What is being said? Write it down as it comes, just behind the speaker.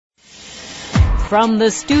From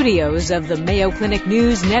the studios of the Mayo Clinic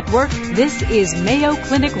News Network, this is Mayo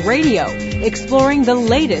Clinic Radio, exploring the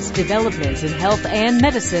latest developments in health and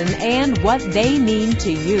medicine and what they mean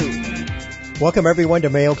to you. Welcome, everyone, to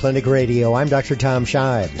Mayo Clinic Radio. I'm Dr. Tom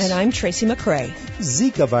Shives. And I'm Tracy McCrae.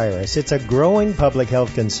 Zika virus. It's a growing public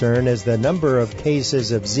health concern as the number of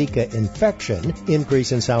cases of Zika infection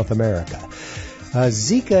increase in South America.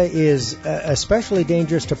 Zika is especially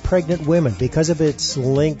dangerous to pregnant women because of its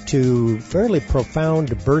link to fairly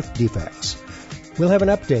profound birth defects. We'll have an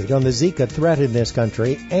update on the Zika threat in this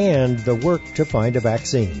country and the work to find a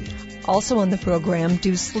vaccine. Also on the program,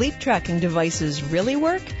 do sleep tracking devices really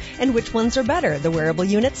work? And which ones are better, the wearable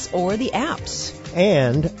units or the apps?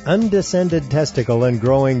 And undescended testicle in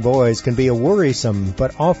growing boys can be a worrisome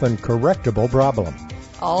but often correctable problem.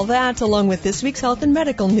 All that, along with this week's health and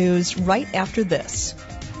medical news, right after this.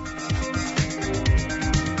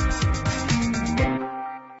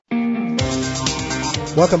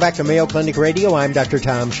 Welcome back to Mayo Clinic Radio. I'm Dr.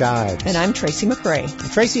 Tom Shives. And I'm Tracy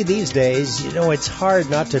McCrae. Tracy, these days, it's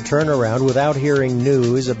hard not to turn around without hearing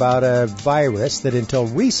news about a virus that until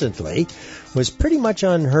recently was pretty much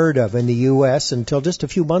unheard of in the U.S. until just a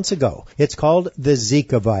few months ago. It's called the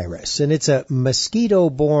Zika virus, and it's a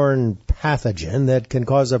mosquito-borne pathogen that can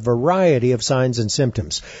cause a variety of signs and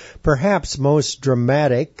symptoms. Perhaps most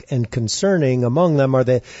dramatic and concerning among them are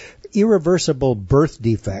the irreversible birth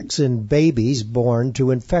defects in babies born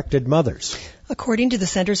to infected mothers. According to the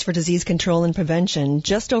Centers for Disease Control and Prevention,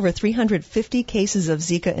 just over 350 cases of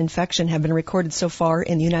Zika infection have been recorded so far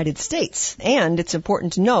in the United States. And it's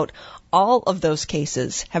important to note, all of those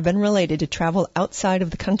cases have been related to travel outside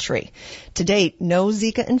of the country. To date, no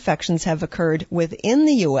Zika infections have occurred within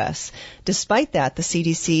the U.S. Despite that, the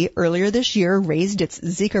CDC earlier this year raised its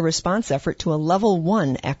Zika response effort to a level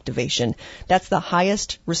 1 activation. That's the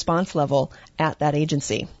highest response level at that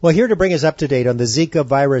agency. Well, here to bring us up to date on the Zika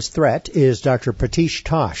virus threat is Dr. Pratish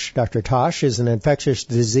Tosh. Dr. Tosh is an infectious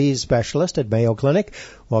disease specialist at Mayo Clinic.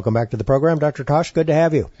 Welcome back to the program, Dr. Tosh. Good to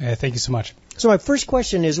have you. Thank you so much. So my first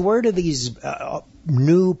question is, where do these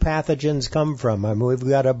new pathogens come from? I mean, we've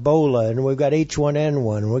got Ebola, and we've got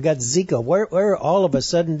H1N1, and we've got Zika. Where all of a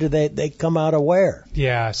sudden do they come out of where?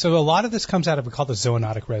 Yeah, so a lot of this comes out of what we call the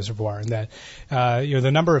zoonotic reservoir, and that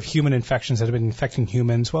the number of human infections that have been infecting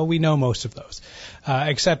humans, well, we know most of those,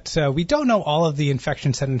 except we don't know all of the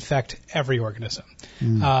infections that infect every organism.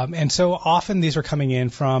 And so often these are coming in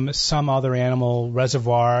from some other animal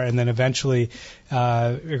reservoir, and then eventually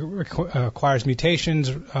acquires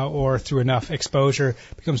mutations or through enough exposure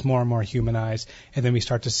becomes more and more humanized, and then we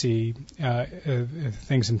start to see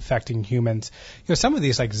things infecting humans. Some of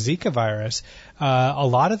these, like Zika virus, a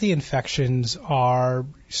lot of the infections are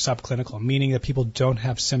subclinical, meaning that people don't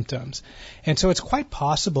have symptoms. And so it's quite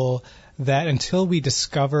possible that until we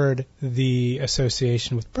discovered the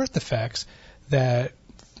association with birth defects, that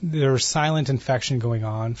there's silent infection going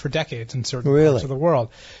on for decades in certain parts of the world.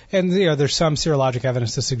 And there's some serologic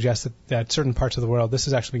evidence to suggest that certain parts of the world, this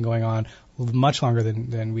has actually been going on much longer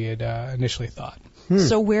than we had initially thought.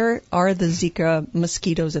 So where are the Zika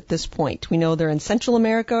mosquitoes at this point? We know they're in Central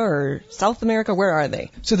America or South America. Where are they?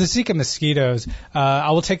 So the Zika mosquitoes, I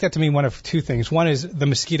will take that to mean one of two things. One is the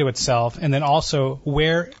mosquito itself, and then also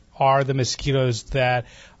where are the mosquitoes that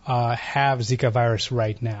have Zika virus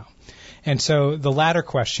right now? And so the latter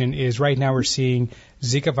question is, right now we're seeing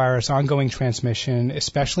Zika virus ongoing transmission,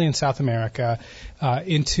 especially in South America,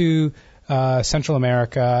 into Central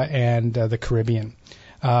America and the Caribbean.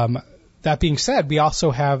 That being said, we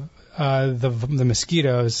also have the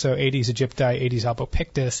mosquitoes, so Aedes aegypti, Aedes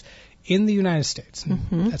albopictus, in the United States.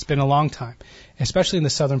 That's been a long time, especially in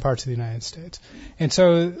the southern parts of the United States. And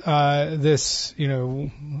so this,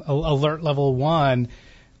 alert level 1,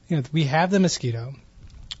 we have the mosquito.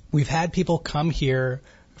 We've had people come here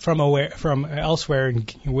from elsewhere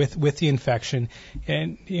with the infection,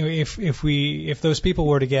 and if those people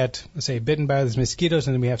were to get, let's say, bitten by those mosquitoes,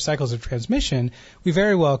 and then we have cycles of transmission, we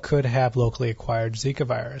very well could have locally acquired Zika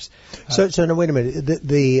virus. So now wait a minute.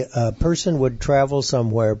 The person would travel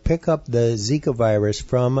somewhere, pick up the Zika virus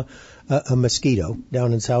from a mosquito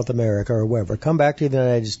down in South America or wherever, come back to the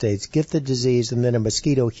United States, get the disease, and then a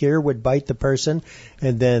mosquito here would bite the person,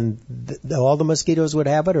 and then all the mosquitoes would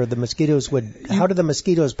have it, or the mosquitoes would... How do the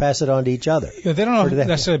mosquitoes pass it on to each other? They don't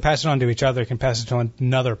necessarily pass it on to each other. They can pass it to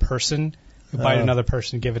another person, bite another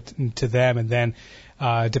person, give it to them, and then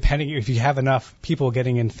depending if you have enough people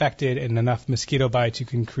getting infected and enough mosquito bites, you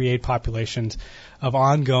can create populations of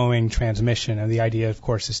ongoing transmission. And the idea, of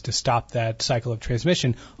course, is to stop that cycle of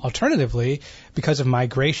transmission. Alternatively, because of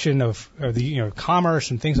migration of the commerce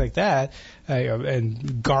and things like that,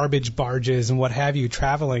 and garbage barges and what have you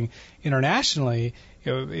traveling internationally,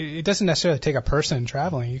 it doesn't necessarily take a person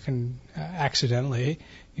traveling. You can accidentally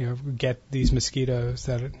get these mosquitoes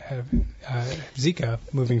that have Zika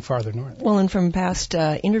moving farther north. Well, and from past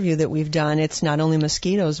interview that we've done, it's not only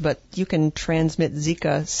mosquitoes, but you can transmit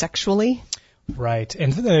Zika sexually. Right,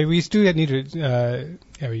 and we do need to.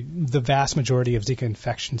 The vast majority of Zika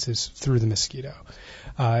infections is through the mosquito,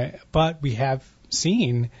 but we have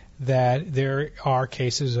seen that there are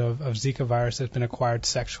cases of Zika virus that's been acquired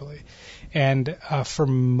sexually, and for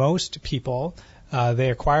most people, they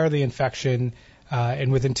acquire the infection.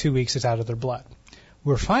 And within 2 weeks, it's out of their blood.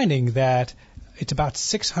 We're finding that it's about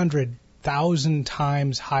 600,000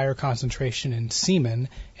 times higher concentration in semen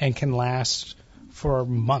and can last for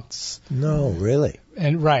months. No, really?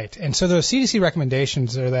 And right. And so the CDC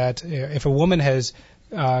recommendations are that if a woman has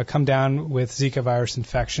come down with Zika virus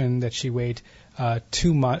infection, that she wait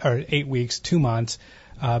 8 weeks, 2 months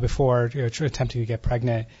before attempting to get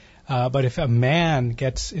pregnant. But if a man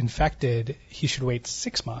gets infected, he should wait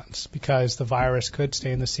 6 months because the virus could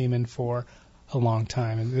stay in the semen for a long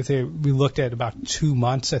time. And we looked at about 2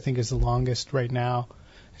 months, I think, is the longest right now.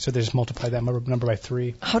 So they just multiply that number by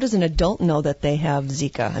 3. How does an adult know that they have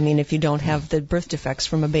Zika? I mean, if you don't have the birth defects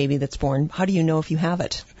from a baby that's born, how do you know if you have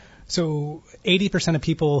it? So 80% of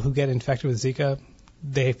people who get infected with Zika,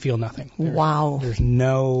 they feel nothing. Wow. There's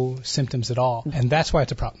no symptoms at all. And that's why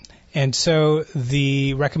it's a problem. And so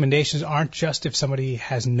the recommendations aren't just if somebody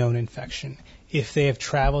has known infection. If they have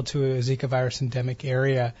traveled to a Zika virus endemic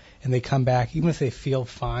area and they come back, even if they feel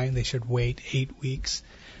fine, they should wait 8 weeks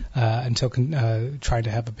until trying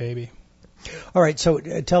to have a baby. All right, so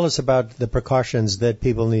tell us about the precautions that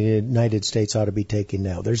people in the United States ought to be taking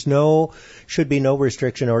now. Should be no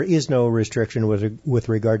restriction or is no restriction with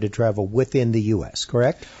regard to travel within the U.S.,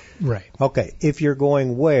 correct? Right. Okay, if you're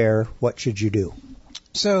going where, what should you do?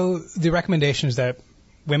 So the recommendation is that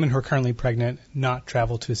women who are currently pregnant not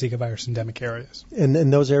travel to Zika virus endemic areas.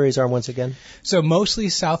 And those areas are, once again? So mostly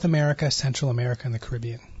South America, Central America, and the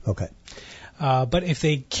Caribbean. Okay. But if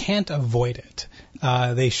they can't avoid it,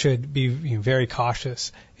 they should be very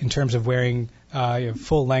cautious in terms of wearing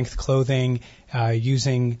full-length clothing,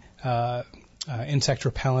 using insect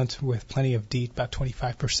repellent with plenty of DEET, about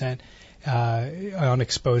 25%, on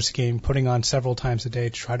exposed skin, putting on several times a day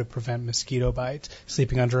to try to prevent mosquito bites,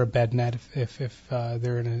 sleeping under a bed net if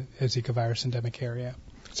they're in a Zika virus endemic area.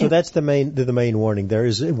 So that's the main warning. There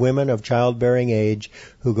is women of childbearing age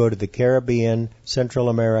who go to the Caribbean, Central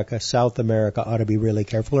America, South America ought to be really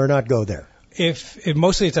careful or not go there. That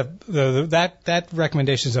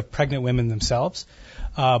recommendation is of pregnant women themselves,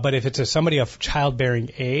 but if it's somebody of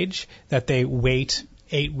childbearing age, that they wait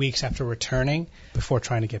 8 weeks after returning before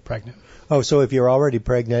trying to get pregnant. Oh, so if you're already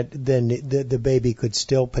pregnant, then the baby could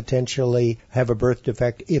still potentially have a birth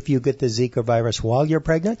defect if you get the Zika virus while you're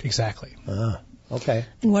pregnant? Exactly. Okay.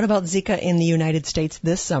 And what about Zika in the United States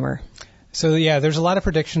this summer? So, there's a lot of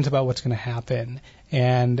predictions about what's going to happen,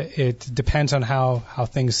 and it depends on how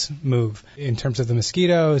things move. In terms of the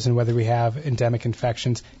mosquitoes and whether we have endemic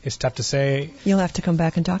infections, it's tough to say. You'll have to come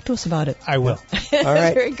back and talk to us about it. I will. All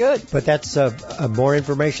right. Very good. But that's more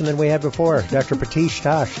information than we had before. Dr. Pratish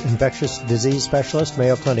Tosh, infectious disease specialist,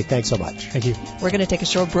 Mayo Clinic. Thanks so much. Thank you. We're going to take a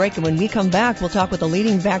short break, and when we come back, we'll talk with a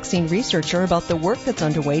leading vaccine researcher about the work that's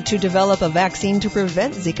underway to develop a vaccine to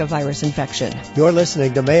prevent Zika virus infection. You're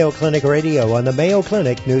listening to Mayo Clinic Radio on the Mayo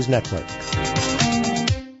Clinic News Network.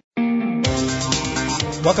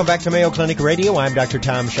 Welcome back to Mayo Clinic Radio. I'm Dr.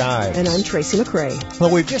 Tom Shives. And I'm Tracy McRae.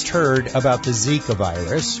 Well, we've just heard about the Zika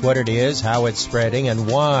virus, what it is, how it's spreading, and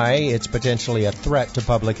why it's potentially a threat to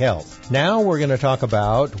public health. Now we're going to talk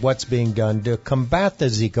about what's being done to combat the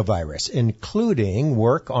Zika virus, including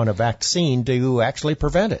work on a vaccine to actually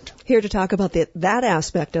prevent it. Here to talk about that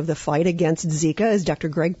aspect of the fight against Zika is Dr.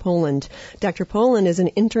 Greg Poland. Dr. Poland is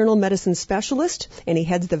an internal medicine specialist, and he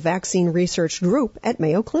heads the vaccine research group at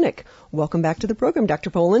Mayo Clinic. Welcome back to the program, Dr.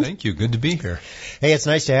 Poland. Thank you. Good to be here. Hey, it's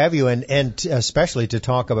nice to have you, and especially to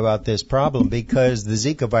talk about this problem because the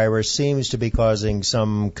Zika virus seems to be causing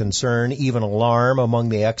some concern, even alarm among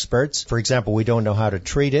the experts. For example, we don't know how to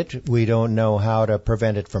treat it. We don't know how to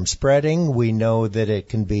prevent it from spreading. We know that it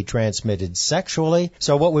can be transmitted sexually.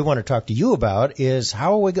 So what we want to talk to you about is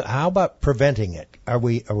how about preventing it? Are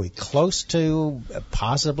we close to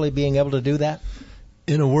possibly being able to do that?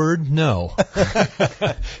 In a word, no.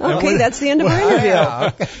 Okay, that's the end of our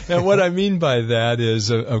interview. And what I mean by that is,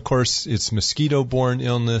 of course, it's mosquito-borne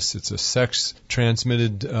illness, it's a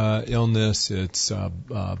sex-transmitted illness, it's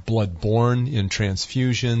blood-borne in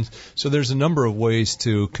transfusions. So there's a number of ways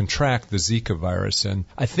to contract the Zika virus. And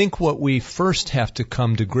I think what we first have to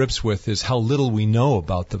come to grips with is how little we know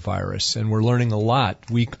about the virus. And we're learning a lot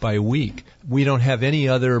week by week. We don't have any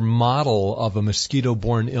other model of a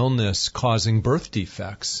mosquito-borne illness causing birth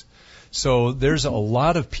defects. So there's a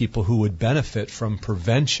lot of people who would benefit from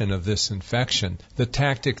prevention of this infection. The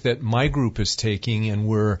tactic that my group is taking, and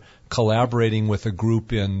we're collaborating with a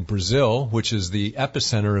group in Brazil, which is the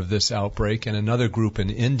epicenter of this outbreak, and another group in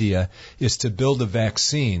India, is to build a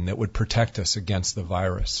vaccine that would protect us against the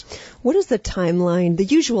virus. What is the timeline, the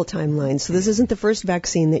usual timeline? So this isn't the first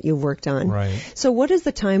vaccine that you've worked on. Right. So what is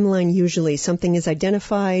the timeline usually? Something is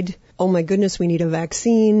identified, oh my goodness, we need a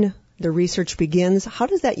vaccine, the research begins. How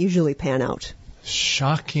does that usually pan out?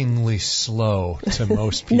 Shockingly slow to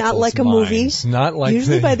most people's Not like a minds. movie? Not like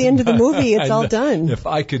usually by the end of the movie, it's all done. If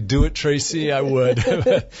I could do it, Tracy, I would.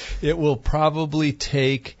 It will probably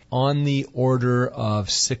take on the order of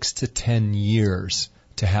 6 to 10 years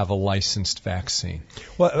to have a licensed vaccine.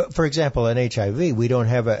 Well, for example, in HIV, we don't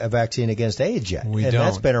have a vaccine against AIDS yet. We and don't.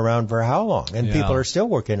 That's been around for how long? And people are still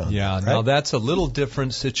working on Yeah, that, now right? that's a little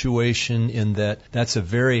different situation in that that's a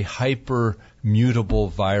very hyper-mutable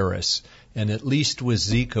virus. And at least with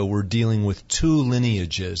Zika, we're dealing with two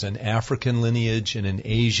lineages, an African lineage and an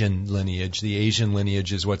Asian lineage. The Asian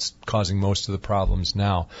lineage is what's causing most of the problems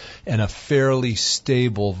now, and a fairly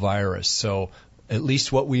stable virus. So at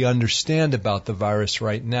least what we understand about the virus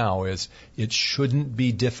right now is it shouldn't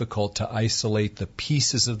be difficult to isolate the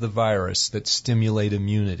pieces of the virus that stimulate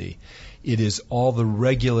immunity. It is all the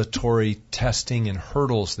regulatory testing and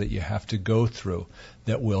hurdles that you have to go through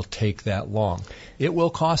that will take that long. It will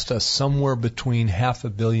cost us somewhere between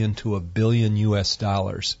 $500 million to $1 billion US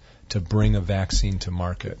to bring a vaccine to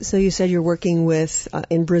market. So you said you're working with,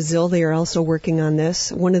 in Brazil, they are also working on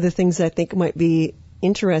this. One of the things that I think might be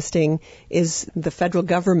interesting is the federal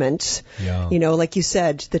government. Yeah. You know, like you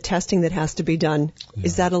said, the testing that has to be done. Yeah.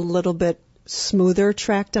 Is that a little bit smoother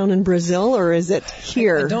track down in Brazil, or is it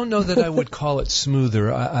here? I don't know that I would call it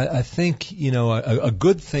smoother. I think, you know, a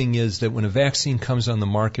good thing is that when a vaccine comes on the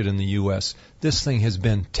market in the U.S., this thing has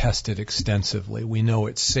been tested extensively. We know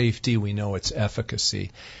its safety. We know its efficacy.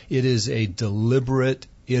 It is a deliberate,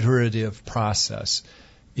 iterative process.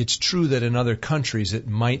 It's true that in other countries it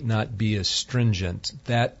might not be as stringent.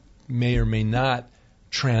 That may or may not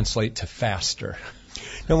translate to faster.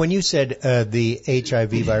 Now, when you said the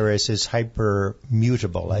HIV virus is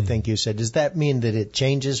hypermutable, I think you said, does that mean that it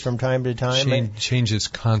changes from time to time? Changes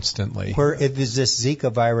constantly. Where is this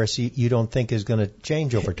Zika virus you don't think is going to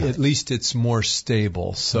change over time? At least it's more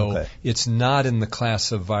stable. So Okay. It's not in the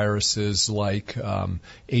class of viruses like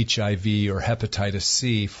HIV or hepatitis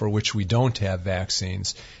C, for which we don't have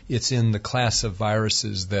vaccines. It's in the class of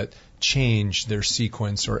viruses that change their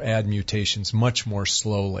sequence or add mutations much more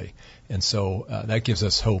slowly. And so that gives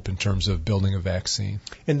us hope in terms of building a vaccine.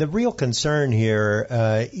 And the real concern here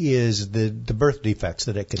is the birth defects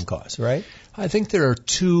that it can cause, right? I think there are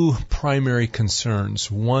two primary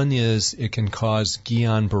concerns. One is it can cause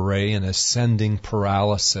Guillain-Barré, an ascending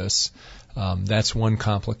paralysis. That's one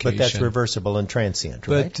complication. But that's reversible and transient,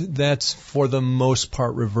 right? But that's for the most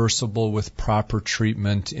part reversible with proper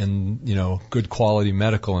treatment in, good quality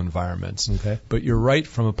medical environments. Okay. But you're right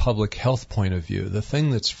from a public health point of view. The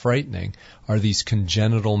thing that's frightening are these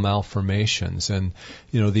congenital malformations. And,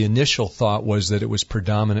 the initial thought was that it was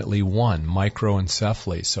predominantly one,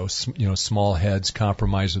 microencephaly, so, small heads,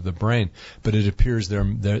 compromise of the brain. But it appears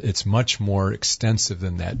it's much more extensive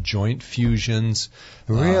than that. Joint fusions,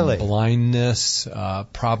 really? Blindness,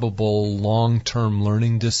 probable long-term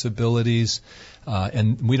learning disabilities,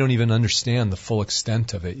 and we don't even understand the full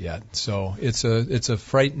extent of it yet. So it's a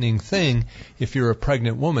frightening thing if you're a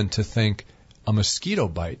pregnant woman to think a mosquito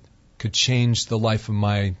bite could change the life of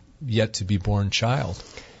my yet-to-be-born child.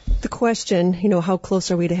 The question, how close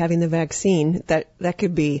are we to having the vaccine? That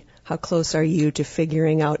could be, how close are you to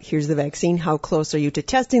figuring out, here's the vaccine? How close are you to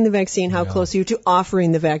testing the vaccine? How close are you to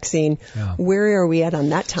offering the vaccine? Yeah. Where are we at on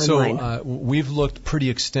that timeline? So we've looked pretty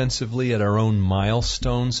extensively at our own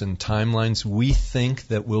milestones and timelines. We think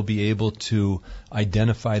that we'll be able to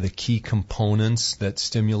identify the key components that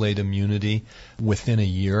stimulate immunity within a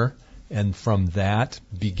year, and from that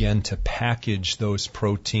begin to package those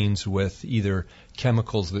proteins with either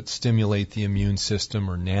chemicals that stimulate the immune system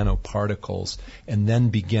or nanoparticles, and then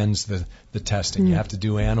begins the testing. You have to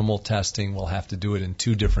do animal testing. We'll have to do it in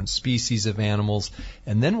 2 different species of animals,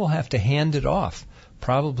 and then we'll have to hand it off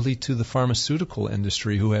probably to the pharmaceutical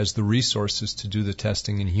industry who has the resources to do the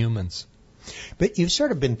testing in humans. But you've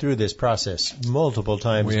sort of been through this process multiple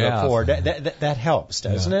times before. That helps,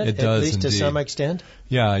 doesn't it? It does, at least indeed. To some extent.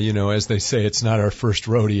 Yeah, as they say, it's not our first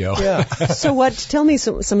rodeo. Yeah. So tell me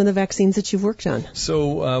some of the vaccines that you've worked on.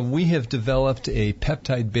 So we have developed a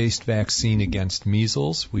peptide-based vaccine against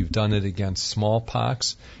measles. We've done it against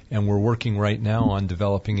smallpox, and we're working right now on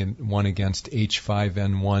developing one against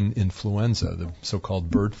H5N1 influenza, the so-called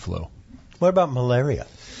bird flu. What about malaria?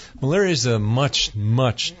 Malaria is a much,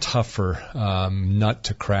 much tougher nut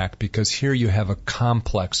to crack because here you have a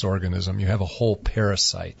complex organism. You have a whole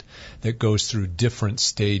parasite that goes through different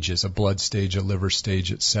stages, a blood stage, a liver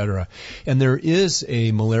stage, etc. And there is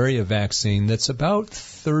a malaria vaccine that's about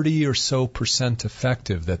 30 or so %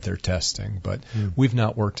 effective that they're testing, but we've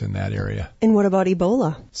not worked in that area. And what about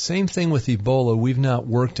Ebola? Same thing with Ebola. We've not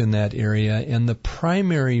worked in that area, and the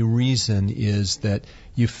primary reason is that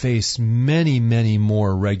you face many, many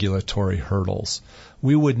more regulatory hurdles.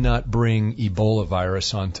 We would not bring Ebola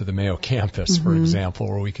virus onto the Mayo campus, for example,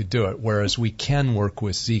 where we could do it, whereas we can work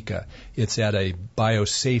with Zika. It's at a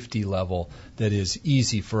biosafety level that is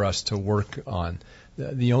easy for us to work on.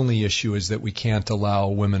 The only issue is that we can't allow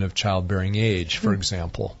women of childbearing age, for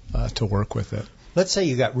example, to work with it. Let's say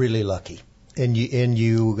you got really lucky. And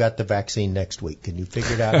you got the vaccine next week, and you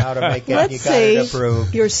figured out how to make it. Let's you got it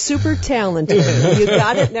approved. You're super talented. You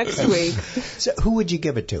got it next week. So who would you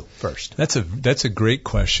give it to first? That's a great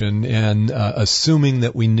question, and assuming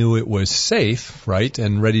that we knew it was safe, right,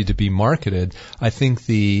 and ready to be marketed, I think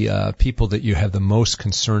the people that you have the most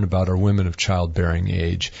concern about are women of childbearing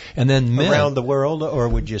age, and then men. Around the world, or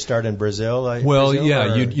would you start in Brazil?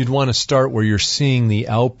 You'd want to start where you're seeing the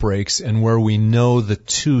outbreaks and where we know the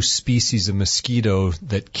two species of mosquito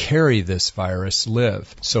that carry this virus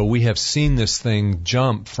live. So we have seen this thing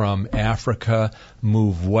jump from Africa,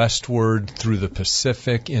 move westward through the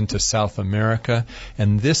Pacific into South America,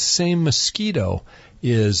 and this same mosquito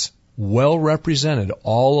is well represented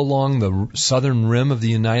all along the southern rim of the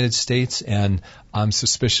United States, and I'm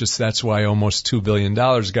suspicious that's why almost $2 billion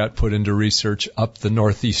got put into research up the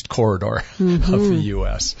northeast corridor of the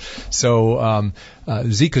U.S. So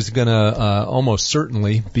Zika is going to almost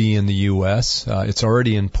certainly be in the U.S. It's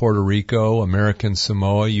already in Puerto Rico, American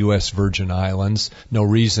Samoa, U.S. Virgin Islands. No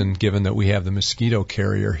reason, given that we have the mosquito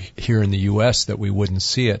carrier here in the U.S., that we wouldn't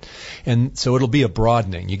see it. And so it'll be a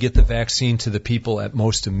broadening. You get the vaccine to the people at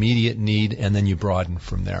most immediate need, and then you broaden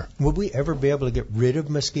from there. Would we ever be able to get rid of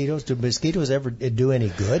mosquitoes? Do mosquitoes ever do any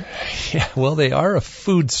good? Yeah, well, they are a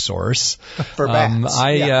food source. For bats.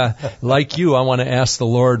 Like you, I want to ask the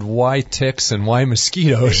Lord why ticks and why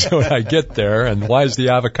mosquitoes when I get there, and why is the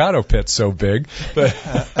avocado pit so big? But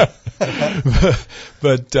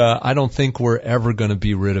I don't think we're ever going to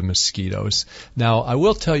be rid of mosquitoes. Now, I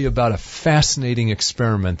will tell you about a fascinating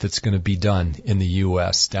experiment that's going to be done in the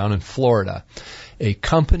U.S., down in Florida. A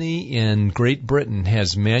company in Great Britain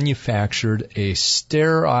has manufactured a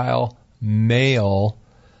sterile male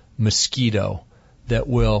mosquito that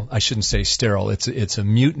will, I shouldn't say sterile, it's a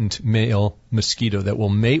mutant male mosquito that will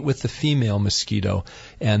mate with the female mosquito,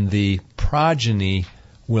 and the progeny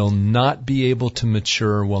will not be able to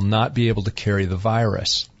mature, will not be able to carry the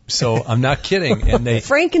virus. So I'm not kidding. And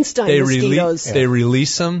Frankenstein mosquitoes. They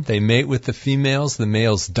release them, they mate with the females, the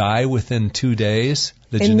males die within 2 days,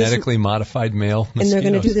 the genetically modified male mosquitoes. And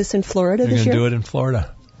they're going to do this in Florida this year? They're going to do it in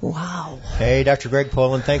Florida. Wow. Hey, Dr. Greg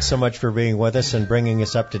Poland, thanks so much for being with us and bringing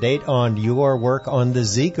us up to date on your work on the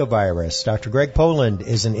Zika virus. Dr. Greg Poland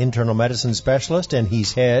is an internal medicine specialist, and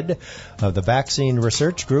he's head of the vaccine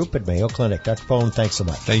research group at Mayo Clinic. Dr. Poland, thanks so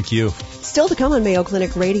much. Thank you. Still to come on Mayo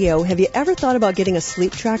Clinic Radio, have you ever thought about getting a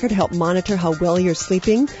sleep tracker to help monitor how well you're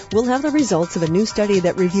sleeping? We'll have the results of a new study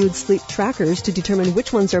that reviewed sleep trackers to determine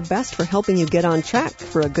which ones are best for helping you get on track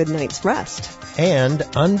for a good night's rest. And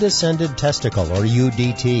undescended testicle, or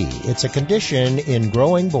UDT. It's a condition in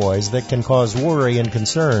growing boys that can cause worry and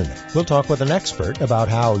concern. We'll talk with an expert about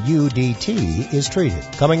how UDT is treated.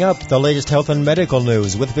 Coming up, the latest health and medical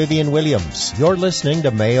news with Vivian Williams. You're listening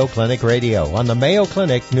to Mayo Clinic Radio on the Mayo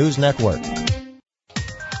Clinic News Network.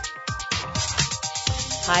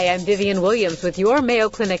 Hi, I'm Vivian Williams with your Mayo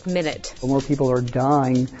Clinic Minute. More people are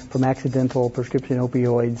dying from accidental prescription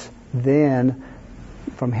opioids than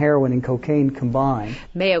from heroin and cocaine combined.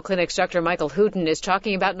 Mayo Clinic's Dr. Michael Hooten is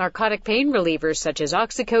talking about narcotic pain relievers such as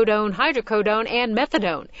oxycodone, hydrocodone, and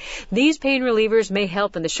methadone. These pain relievers may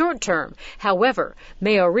help in the short term. However,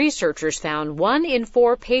 Mayo researchers found 1 in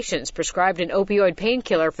 4 patients prescribed an opioid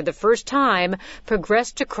painkiller for the first time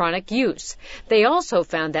progressed to chronic use. They also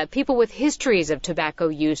found that people with histories of tobacco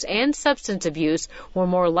use and substance abuse were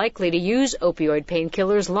more likely to use opioid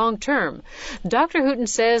painkillers long term. Dr. Hooten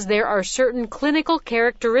says there are certain clinical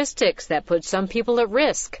characteristics that put some people at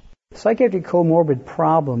risk. Psychiatric comorbid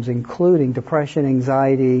problems, including depression,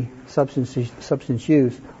 anxiety, substance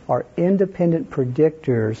use, are independent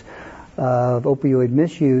predictors of opioid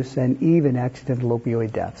misuse and even accidental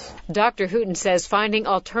opioid deaths. Dr. Hooten says finding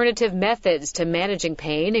alternative methods to managing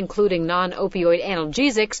pain, including non-opioid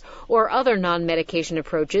analgesics or other non-medication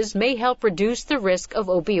approaches, may help reduce the risk of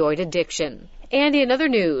opioid addiction. And in other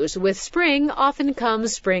news, with spring often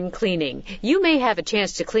comes spring cleaning. You may have a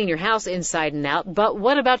chance to clean your house inside and out, but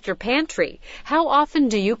what about your pantry? How often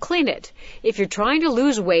do you clean it? If you're trying to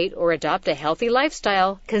lose weight or adopt a healthy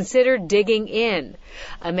lifestyle, consider digging in.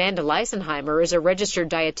 Amanda Leisenheimer is a registered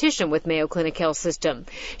dietitian with Mayo Clinic Health System.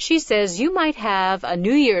 She says you might have a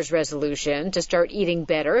New Year's resolution to start eating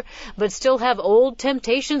better, but still have old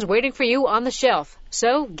temptations waiting for you on the shelf.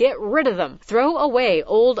 So get rid of them. Throw away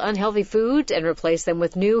old unhealthy foods and replace them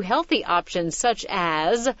with new healthy options such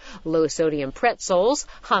as low-sodium pretzels,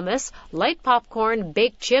 hummus, light popcorn,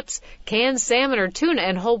 baked chips, canned salmon or tuna,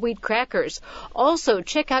 and whole wheat crackers. Also,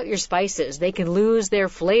 check out your spices. They can lose their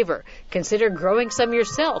flavor. Consider growing some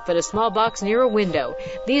yourself in a small box near a window.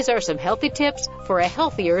 These are some healthy tips for a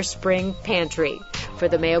healthier spring pantry. For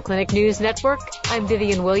the Mayo Clinic News Network, I'm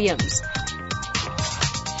Vivian Williams.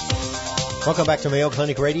 Welcome back to Mayo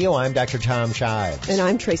Clinic Radio. I'm Dr. Tom Shives. And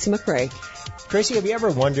I'm Tracy McRae. Tracy, have you ever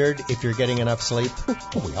wondered if you're getting enough sleep?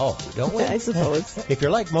 Well, we all do, don't we? I suppose. If you're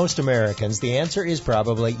like most Americans, the answer is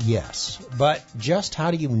probably yes. But just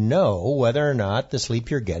how do you know whether or not the sleep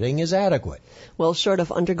you're getting is adequate? Well, short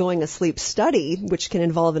of undergoing a sleep study, which can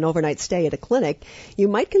involve an overnight stay at a clinic, you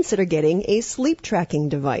might consider getting a sleep tracking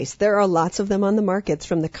device. There are lots of them on the market,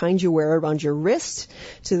 from the kind you wear around your wrist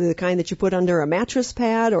to the kind that you put under a mattress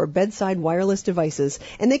pad or bedside wireless devices.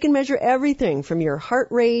 And they can measure everything from your heart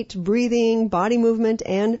rate, breathing, body movement,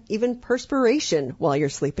 and even perspiration while you're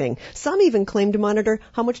sleeping. Some even claim to monitor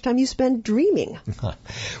how much time you spend dreaming.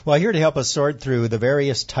 Well, here to help us sort through the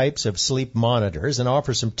various types of sleep monitors and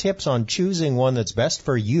offer some tips on choosing one that's best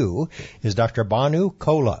for you is Dr. Banu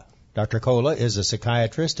Kola. Dr. Kola is a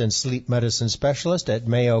psychiatrist and sleep medicine specialist at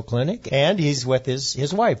Mayo Clinic, and he's with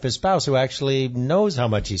his wife, his spouse, who actually knows how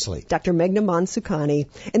much he sleeps. Dr. Meghna Mansukani.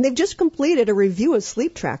 And they've just completed a review of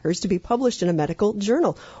sleep trackers to be published in a medical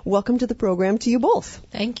journal. Welcome to the program to you both.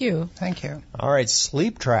 Thank you. Thank you. All right,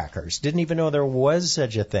 sleep trackers. Didn't even know there was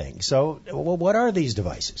such a thing. So, what are these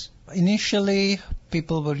devices? Initially,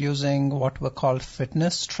 people were using what were called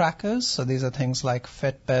fitness trackers. So these are things like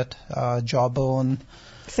Fitbit, Jawbone.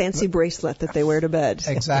 Fancy bracelet that they wear to bed.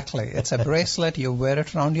 Exactly. It's a bracelet. You wear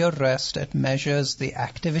it around your wrist. It measures the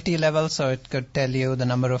activity level, so it could tell you the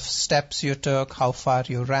number of steps you took, how far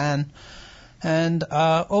you ran. And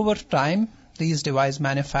over time, these device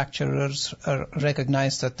manufacturers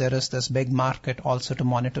recognized that there is this big market also to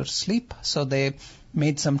monitor sleep. So they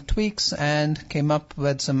made some tweaks and came up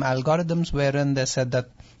with some algorithms wherein they said that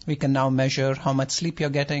we can now measure how much sleep you're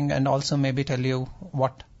getting and also maybe tell you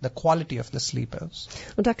what the quality of the sleep is.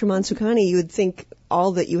 Well, Dr. Mansukani, you would think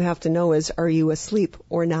all that you have to know is, are you asleep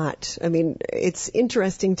or not? I mean, it's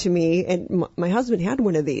interesting to me, and my husband had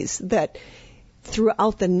one of these, that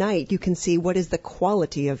throughout the night you can see what is the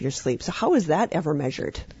quality of your sleep. So how is that ever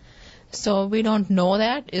measured? So we don't know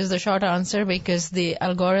that is the short answer, because the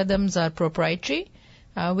algorithms are proprietary.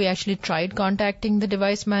 We actually tried contacting the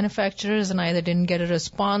device manufacturers and either didn't get a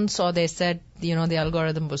response or they said, the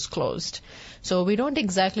algorithm was closed. So we don't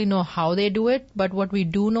exactly know how they do it, but what we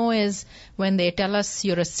do know is when they tell us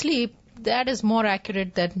you're asleep, that is more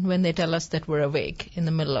accurate than when they tell us that we're awake in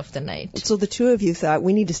the middle of the night. So the two of you thought,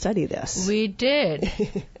 we need to study this. We did.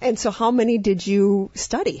 And so how many did you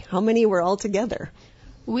study? How many were all together?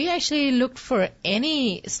 We actually looked for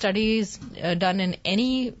any studies done in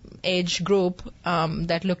any age group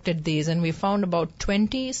that looked at these, and we found about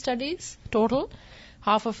 20 studies total.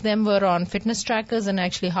 Half of them were on fitness trackers, and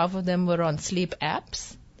actually half of them were on sleep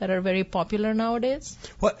apps that are very popular nowadays.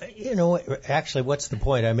 Well, actually, what's the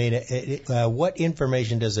point? I mean, what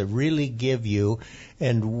information does it really give you,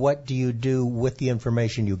 and what do you do with the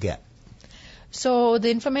information you get? So the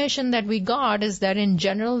information that we got is that in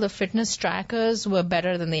general, the fitness trackers were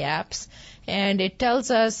better than the apps. And it tells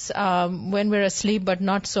us when we're asleep, but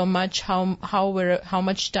not so much how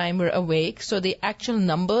much time we're awake. So the actual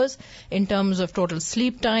numbers in terms of total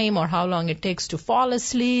sleep time or how long it takes to fall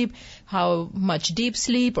asleep, how much deep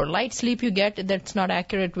sleep or light sleep you get, that's not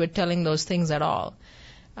accurate with telling those things at all.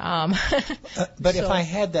 But if I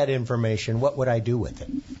had that information, what would I do with it?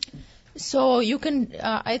 So you can,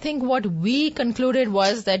 I think what we concluded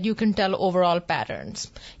was that you can tell overall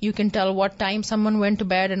patterns. You can tell what time someone went to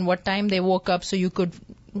bed and what time they woke up, so you could,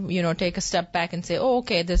 take a step back and say, oh,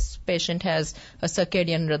 okay, this patient has a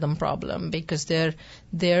circadian rhythm problem because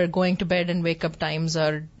their going to bed and wake up times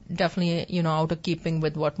are definitely, out of keeping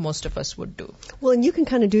with what most of us would do. Well, and you can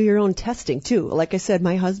kind of do your own testing too. Like I said,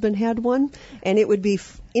 my husband had one, and it would be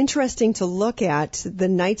interesting to look at the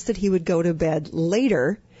nights that he would go to bed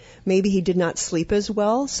later. Maybe he did not sleep as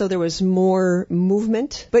well, so there was more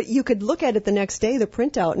movement. But you could look at it the next day, the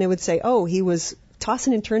printout, and it would say, oh, he was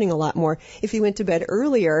tossing and turning a lot more. If he went to bed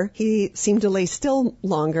earlier, he seemed to lay still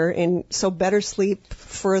longer, and so better sleep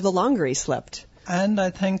for the longer he slept. And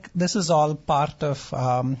I think this is all part of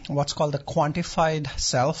what's called the quantified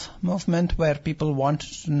self movement, where people want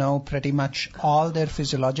to know pretty much all their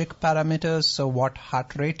physiologic parameters. So what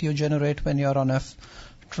heart rate you generate when you're on a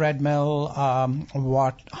treadmill,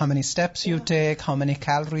 how many steps you take, how many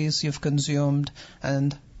calories you've consumed,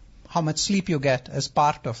 and how much sleep you get as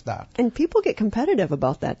part of that. And people get competitive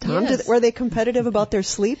about that, Tom. Yes. Were they competitive about their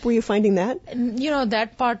sleep? Were you finding that?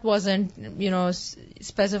 That part wasn't,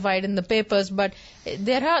 specified in the papers, but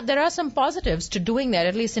there are some positives to doing that,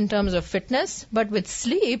 at least in terms of fitness. But with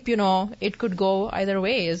sleep, it could go either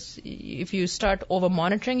way. If you start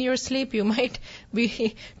over-monitoring your sleep, you might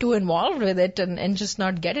be too involved with it and just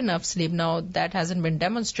not get enough sleep. Now, that hasn't been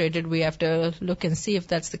demonstrated. We have to look and see if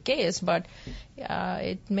that's the case, but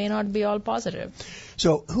it may not be all positive.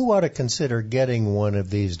 So who ought to consider getting one of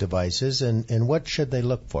these devices, and what should they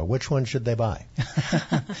look for? Which one should they buy?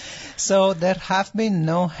 So there have been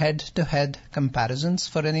no head-to-head comparisons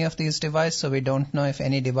for any of these devices, so we don't know if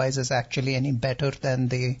any device is actually any better than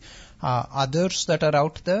the others that are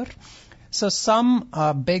out there. So some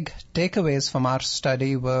big takeaways from our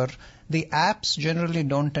study were the apps generally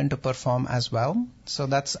don't tend to perform as well, so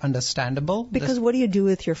that's understandable. Because what do you do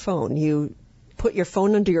with your phone? You put your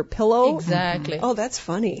phone under your pillow? Exactly. Oh, that's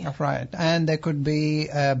funny. Right. And there could be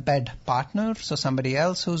a bed partner, so somebody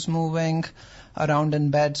else who's moving around in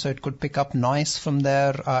bed, so it could pick up noise from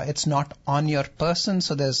there. It's not on your person,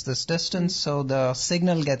 so there's this distance, so the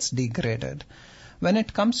signal gets degraded. When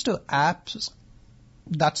it comes to apps,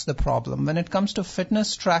 that's the problem. When it comes to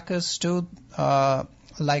fitness trackers too,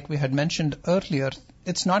 like we had mentioned earlier,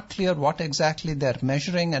 it's not clear what exactly they're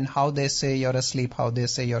measuring and how they say you're asleep, how they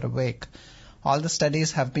say you're awake. All the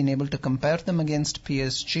studies have been able to compare them against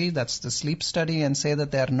PSG, that's the sleep study, and say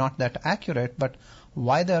that they are not that accurate, but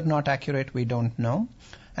why they are not accurate, we don't know.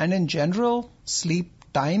 And in general, sleep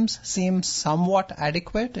times seem somewhat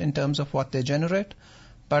adequate in terms of what they generate,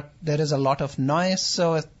 but there is a lot of noise,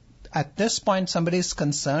 so at this point, somebody is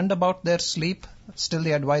concerned about their sleep. Still,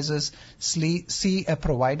 the advice is see a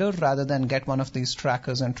provider rather than get one of these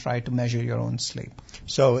trackers and try to measure your own sleep.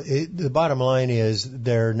 So the bottom line is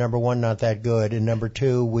they're, number one, not that good, and number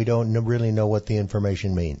two, we don't really know what the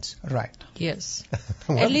information means. Right. Yes.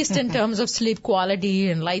 At least in terms of sleep quality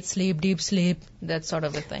and light sleep, deep sleep, that sort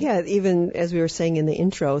of a thing. Yeah, even as we were saying in the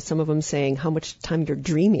intro, some of them saying how much time you're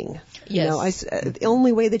dreaming. Yes. The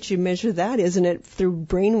only way that you measure that, isn't it, through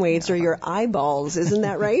brain waves or your eyeballs? Isn't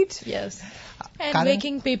that right? Yes. And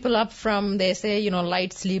waking people up from, they say,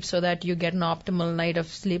 light sleep so that you get an optimal night of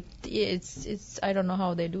sleep. It's I don't know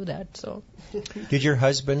how they do that. So. Did your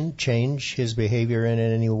husband change his behavior in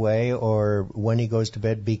any way or when he goes to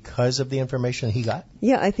bed because of the information he got?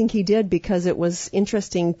 Yeah, I think he did, because it was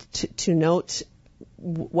interesting to note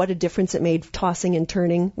what a difference it made tossing and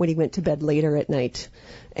turning when he went to bed later at night.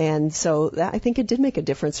 And so I think it did make a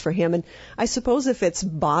difference for him. And I suppose if it's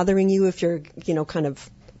bothering you, if you're, kind of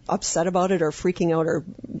upset about it or freaking out or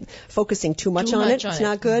focusing too much on it, it's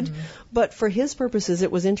not good. Mm-hmm. But for his purposes,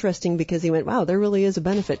 it was interesting because he went, wow, there really is a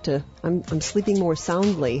benefit to, I'm sleeping more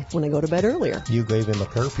soundly when I go to bed earlier. You gave him a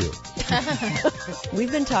curfew.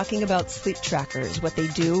 We've been talking about sleep trackers, what they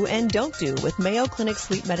do and don't do, with Mayo Clinic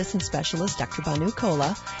sleep medicine specialist Dr. Banu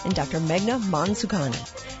Kola and Dr. Meghna Mansukhani.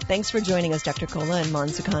 Thanks for joining us, Dr. Kola and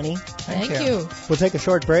Mansukhani. Thank you. We'll take a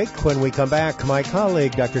short break. When we come back, my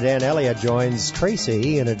colleague, Dr. Dan Elliott, joins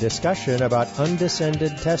Tracy in a discussion about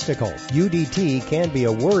undescended testicles. UDT can be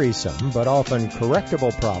a worrisome but often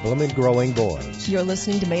correctable problem in growing boys. You're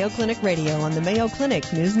listening to Mayo Clinic Radio on the Mayo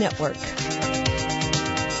Clinic News Network.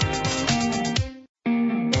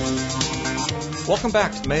 Welcome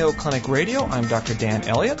back to Mayo Clinic Radio. I'm Dr. Dan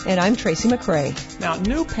Elliott. And I'm Tracy McRae. Now,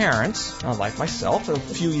 new parents, like myself, a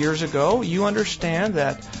few years ago, you understand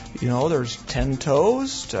that, there's 10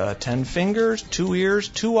 toes, 10 fingers, 2 ears,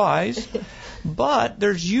 2 eyes, but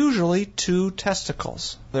there's usually 2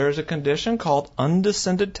 testicles. There's a condition called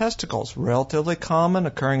undescended testicles, relatively common,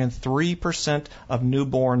 occurring in 3% of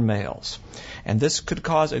newborn males. And this could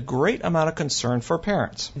cause a great amount of concern for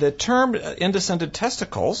parents. The term undescended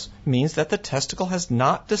testicles means that the testicle has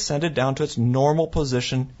not descended down to its normal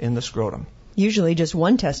position in the scrotum. Usually just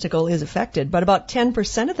one testicle is affected, but about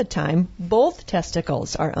 10% of the time, both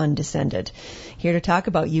testicles are undescended. Here to talk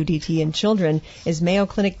about UDT in children is Mayo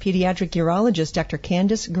Clinic pediatric urologist Dr.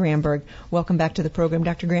 Candace Granberg. Welcome back to the program,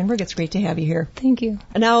 Dr. Granberg. It's great to have you here. Thank you.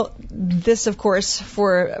 Now, this, of course,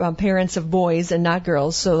 for parents of boys and not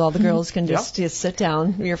girls, so all the girls can just sit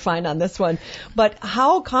down. You're fine on this one. But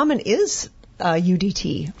how common is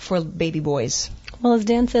UDT for baby boys? Well, as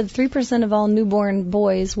Dan said, 3% of all newborn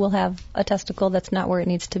boys will have a testicle that's not where it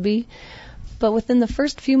needs to be. But within the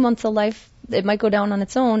first few months of life, it might go down on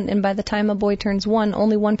its own, and by the time a boy turns 1,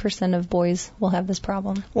 only 1% of boys will have this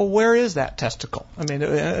problem. Well, where is that testicle? I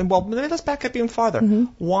mean, let's back up even farther.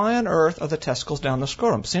 Why on earth are the testicles down the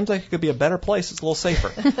scrotum? Seems like it could be a better place. It's a little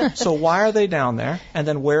safer. So why are they down there? And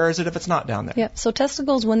then where is it if it's not down there? Yeah. So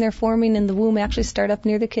testicles, when they're forming in the womb, actually start up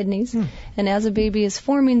near the kidneys. And as a baby is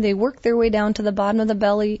forming, they work their way down to the bottom of the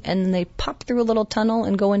belly, and then they pop through a little tunnel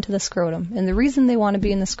and go into the scrotum. And the reason they want to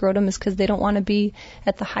be in the scrotum is because they don't want to be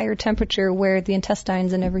at the higher temperature where the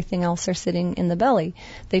intestines and everything else are sitting in the belly.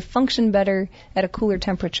 They function better at a cooler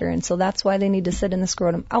temperature, and so that's why they need to sit in the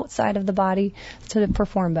scrotum outside of the body to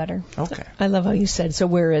perform better. Okay. I love how you said, so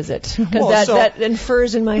where is it? Because that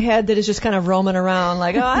infers in my head that it's just kind of roaming around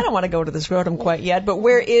like, I don't want to go to the scrotum quite yet, but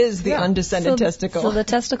where is the undescended testicle? So the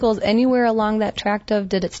testicle is anywhere along that tract of,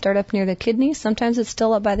 did it start up near the kidney? Sometimes it's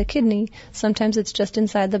still up by the kidney. Sometimes it's just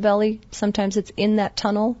inside the belly. Sometimes it's in that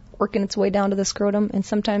tunnel working its way down to the scrotum, and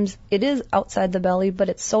sometimes it is outside the belly, but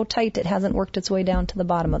it's so tight it hasn't worked its way down to the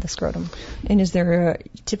bottom of the scrotum. And is there a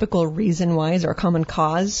typical reason why? Is there a common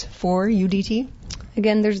cause for UDT?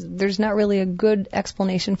 Again, there's not really a good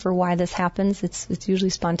explanation for why this happens. It's usually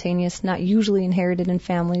spontaneous, not usually inherited in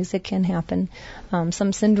families. It can happen.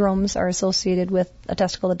 Some syndromes are associated with a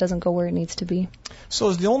testicle that doesn't go where it needs to be. So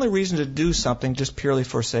is the only reason to do something just purely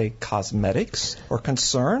for, say, cosmetics or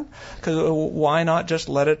concern? Because why not just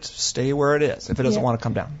let it stay where it is if it doesn't want to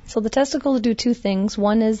come down? So the testicles do 2 things.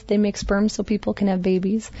 One is they make sperm so people can have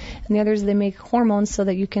babies, and the other is they make hormones so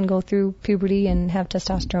that you can go through puberty and have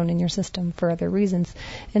testosterone in your system for other reasons.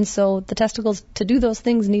 And so the testicles, to do those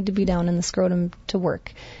things, need to be down in the scrotum to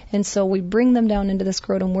work. And so we bring them down into the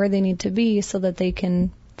scrotum where they need to be so that they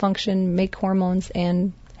can function, make hormones,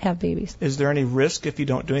 and have babies. Is there any risk if you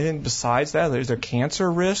don't do anything besides that? Is there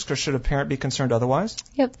cancer risk, or should a parent be concerned otherwise?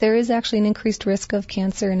 Yep, there is actually an increased risk of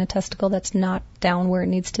cancer in a testicle that's not down where it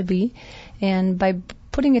needs to be. And by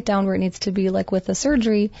putting it down where it needs to be, like with a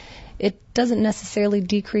surgery, it doesn't necessarily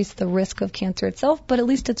decrease the risk of cancer itself, but at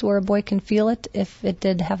least it's where a boy can feel it if it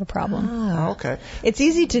did have a problem. Okay. It's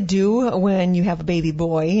easy to do when you have a baby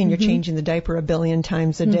boy and you're changing the diaper a billion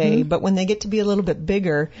times a day, but when they get to be a little bit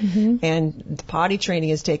bigger and the potty training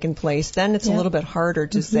has taken place, then it's a little bit harder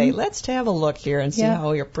to say, let's have a look here and see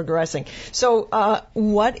how you're progressing. So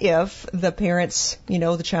what if the parents,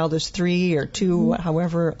 the child is 3 or 2,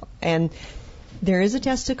 however, and there is a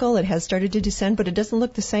testicle, it has started to descend, but it doesn't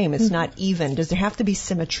look the same. It's not even. Does there have to be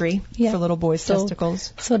symmetry for little boys'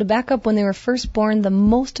 testicles? So to back up, when they were first born, the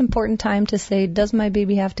most important time to say, does my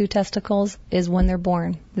baby have 2 testicles, is when they're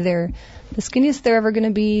born. They're the skinniest they're ever going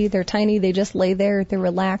to be. They're tiny. They just lay there. They're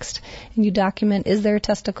relaxed. And you document, is there a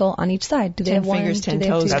testicle on each side? Do they have 10 fingers, 10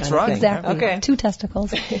 toes? That's right. Exactly. Okay. 2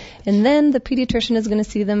 testicles. And then the pediatrician is going to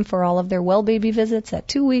see them for all of their well baby visits at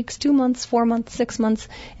 2 weeks, 2 months, 4 months, 6 months.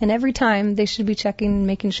 And every time they should be checking,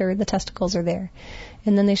 making sure the testicles are there.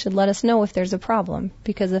 And then they should let us know if there's a problem.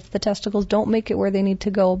 Because if the testicles don't make it where they need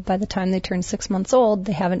to go by the time they turn 6 months old,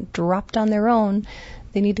 they haven't dropped on their own,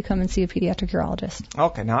 they need to come and see a pediatric urologist.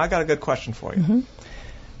 Okay, now I got a good question for you.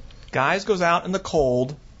 Guys goes out in the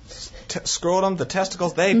cold, scrotum, the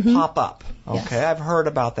testicles, they pop up. Okay, Yes. I've heard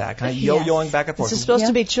about that. Kind of yo-yoing back and forth. This is supposed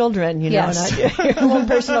to be children, not your own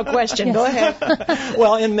personal question. Go ahead.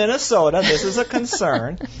 Well, in Minnesota, this is a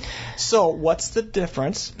concern. So what's the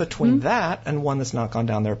difference between that and one that's not gone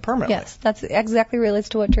down there permanently? Yes, that's exactly relates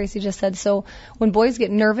to what Tracy just said. So when boys get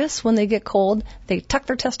nervous, when they get cold, they tuck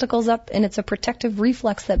their testicles up, and it's a protective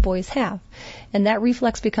reflex that boys have. And that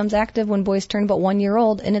reflex becomes active when boys turn about 1 year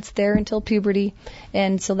old, and it's there until puberty.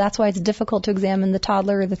 And so that's why it's difficult to examine the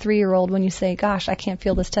toddler or the 3-year-old when you say, gosh, I can't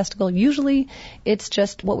feel this testicle. Usually it's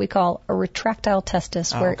just what we call a retractile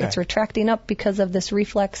testis, where it's retracting up because of this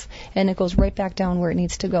reflex, and it goes right back down where it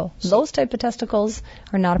needs to go. Those type of testicles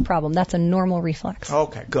are not a problem. That's a normal reflex.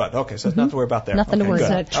 Okay, good. Okay, so nothing to worry about there. Nothing to worry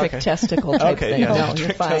about. It's not a trick testicle type thing. Yeah, No,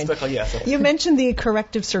 you're fine. Testicle, yes. You mentioned the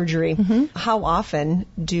corrective surgery. How often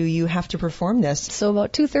do you have to perform this? So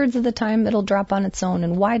about 2/3 of the time it'll drop on its own.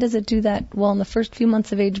 And why does it do that? Well, in the first few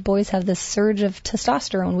months of age, boys have this surge of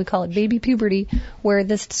testosterone. We call it baby puberty, where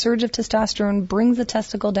this surge of testosterone brings the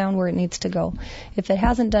testicle down where it needs to go. If it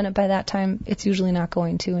hasn't done it by that time, it's usually not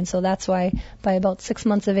going to. And so that's why by about 6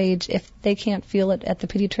 months of age, if they can't feel it at the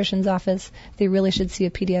pediatrician's office, they really should see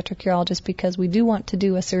a pediatric urologist, because we do want to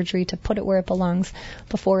do a surgery to put it where it belongs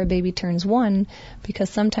before a baby turns 1, because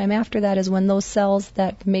sometime after that is when those cells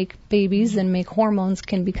that make babies and make hormones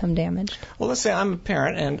can become damaged. Well, let's say I'm a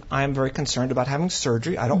parent and I'm very concerned about having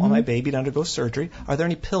surgery. I don't want my baby to undergo surgery. Are there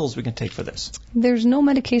any pills we can take for this? There's no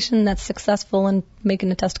medication that's successful in making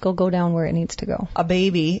the testicle go down where it needs to go. A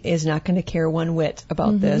baby is not going to care one whit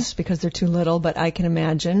about this because they're too little, but I can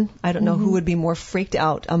imagine, I don't know who would be more freaked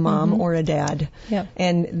out, a mom or a dad. Yep.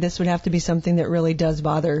 And this would have to be something that really does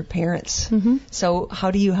bother parents. So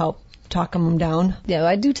how do you help talk them down? Yeah,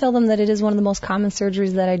 I do tell them that it is one of the most common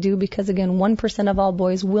surgeries that I do, because again, 1% of all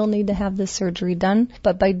boys will need to have this surgery done.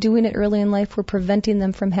 But by doing it early in life, we're preventing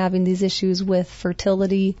them from having these issues with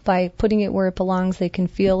fertility. By putting it where it belongs, they can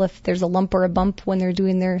feel if there's a lump or a bump when they're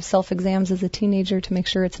doing their self-exams as a teenager to make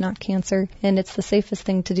sure it's not cancer. And it's the safest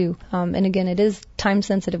thing to do. And again, it is time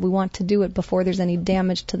sensitive. We want to do it before there's any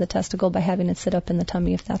damage to the testicle by having it sit up in the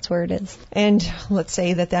tummy if that's where it is. And let's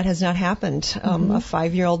say that has not happened. A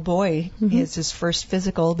 5-year-old boy is his first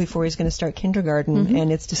physical before he's going to start kindergarten,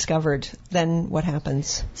 and it's discovered. Then what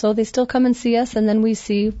happens? So they still come and see us, and then we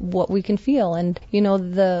see what we can feel. And, you know,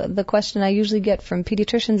 the question I usually get from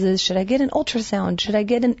pediatricians is, should I get an ultrasound? Should I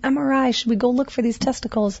get an MRI? Should we go look for these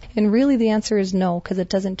testicles? And really the answer is no, because it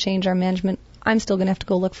doesn't change our management. I'm still going to have to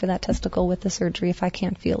go look for that testicle with the surgery if I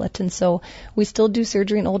can't feel it. And so we still do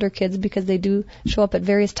surgery in older kids because they do show up at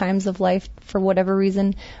various times of life for whatever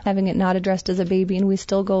reason, having it not addressed as a baby, and we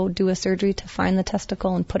still go do a surgery to find the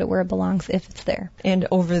testicle and put it where it belongs if it's there. And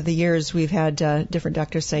over the years, we've had different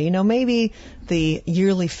doctors say, you know, maybe the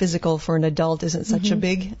yearly physical for an adult isn't such a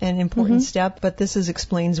big and important step, but this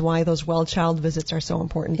explains why those well-child visits are so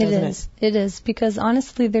important, doesn't it? It is, because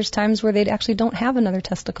honestly, there's times where they actually don't have another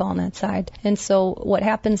testicle on that side. And so what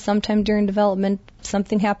happens sometime during development,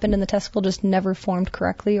 something happened and the testicle just never formed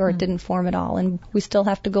correctly, or it didn't form at all. And we still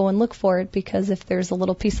have to go and look for it, because if there's a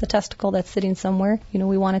little piece of testicle that's sitting somewhere, you know,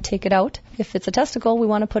 we want to take it out. If it's a testicle, we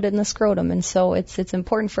want to put it in the scrotum. And so it's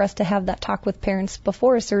important for us to have that talk with parents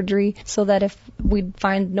before a surgery, so that if we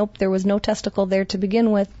find, nope, there was no testicle there to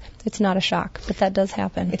begin with, it's not a shock. But that does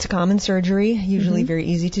happen. It's a common surgery, usually very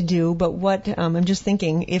easy to do. But what I'm just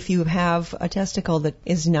thinking, if you have a testicle that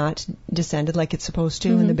is not descended like it's supposed to,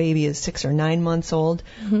 and the baby is 6 or 9 months old,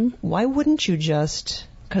 why wouldn't you just,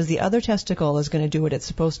 because the other testicle is going to do what it's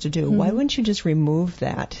supposed to do, why wouldn't you just remove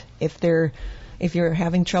that if you're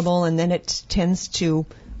having trouble, and then it tends to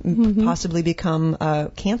possibly become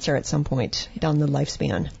cancer at some point down the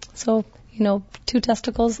lifespan? So, you know, 2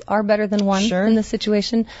 testicles are better than 1 in this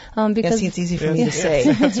situation. Because it's easy for me to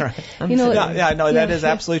say. That's right. That is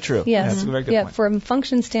absolutely true. Yes. That's a very good point. From a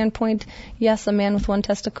function standpoint, yes, a man with 1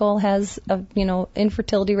 testicle has a,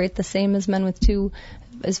 infertility rate the same as men with 2.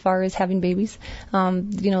 As far as having babies,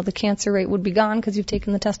 the cancer rate would be gone because you've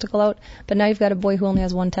taken the testicle out. But now you've got a boy who only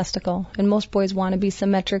has 1 testicle, and most boys want to be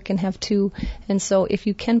symmetric and have 2. And so if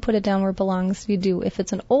you can put it down where it belongs, you do. If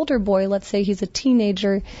it's an older boy, let's say he's a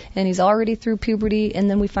teenager and he's already through puberty, and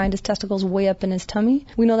then we find his testicles way up in his tummy,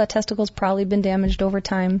 we know that testicle's probably been damaged over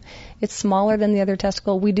time. It's smaller than the other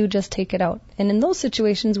testicle. We do just take it out. And in those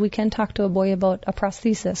situations, we can talk to a boy about a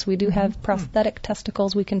prosthesis. We do have prosthetic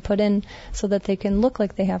testicles we can put in so that they can look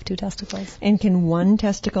like they have 2 testicles. And can 1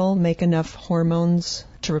 testicle make enough hormones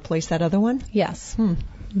to replace that other one? Yes.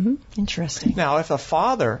 Interesting. Now, if a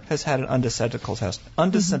father has had an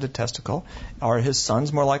undescended testicle, are his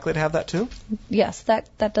sons more likely to have that too? Yes,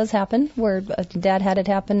 that does happen, where a dad had it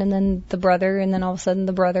happen, and then the brother, and then all of a sudden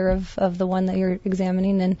the brother of the one that you're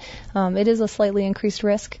examining. And it is a slightly increased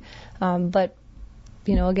risk, but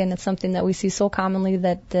again, it's something that we see so commonly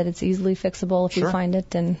that it's easily fixable if you find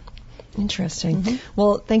it. And interesting.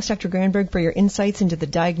 Well, thanks, Dr. Granberg, for your insights into the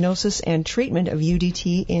diagnosis and treatment of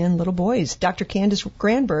UDT in little boys. Dr. Candace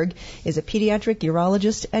Granberg is a pediatric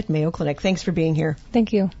urologist at Mayo Clinic. Thanks for being here.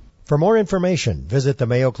 Thank you. For more information, visit the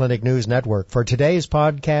Mayo Clinic News Network for today's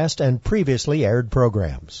podcast and previously aired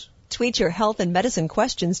programs. Tweet your health and medicine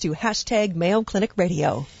questions to #Mayo Clinic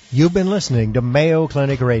Radio. You've been listening to Mayo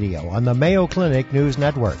Clinic Radio on the Mayo Clinic News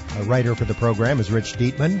Network. Our writer for the program is Rich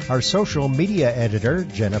Dietman. Our social media editor,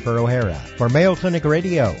 Jennifer O'Hara. For Mayo Clinic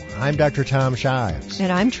Radio, I'm Dr. Tom Shives.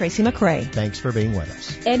 And I'm Tracy McRae. Thanks for being with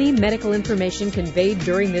us. Any medical information conveyed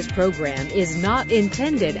during this program is not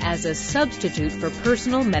intended as a substitute for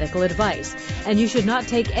personal medical advice, and you should not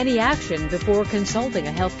take any action before consulting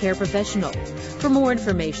a healthcare professional. For more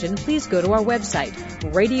information, please go to our website,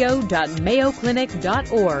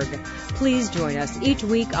 radio.mayoclinic.org. Please join us each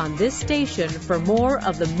week on this station for more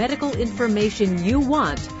of the medical information you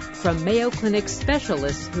want from Mayo Clinic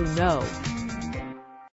specialists who know.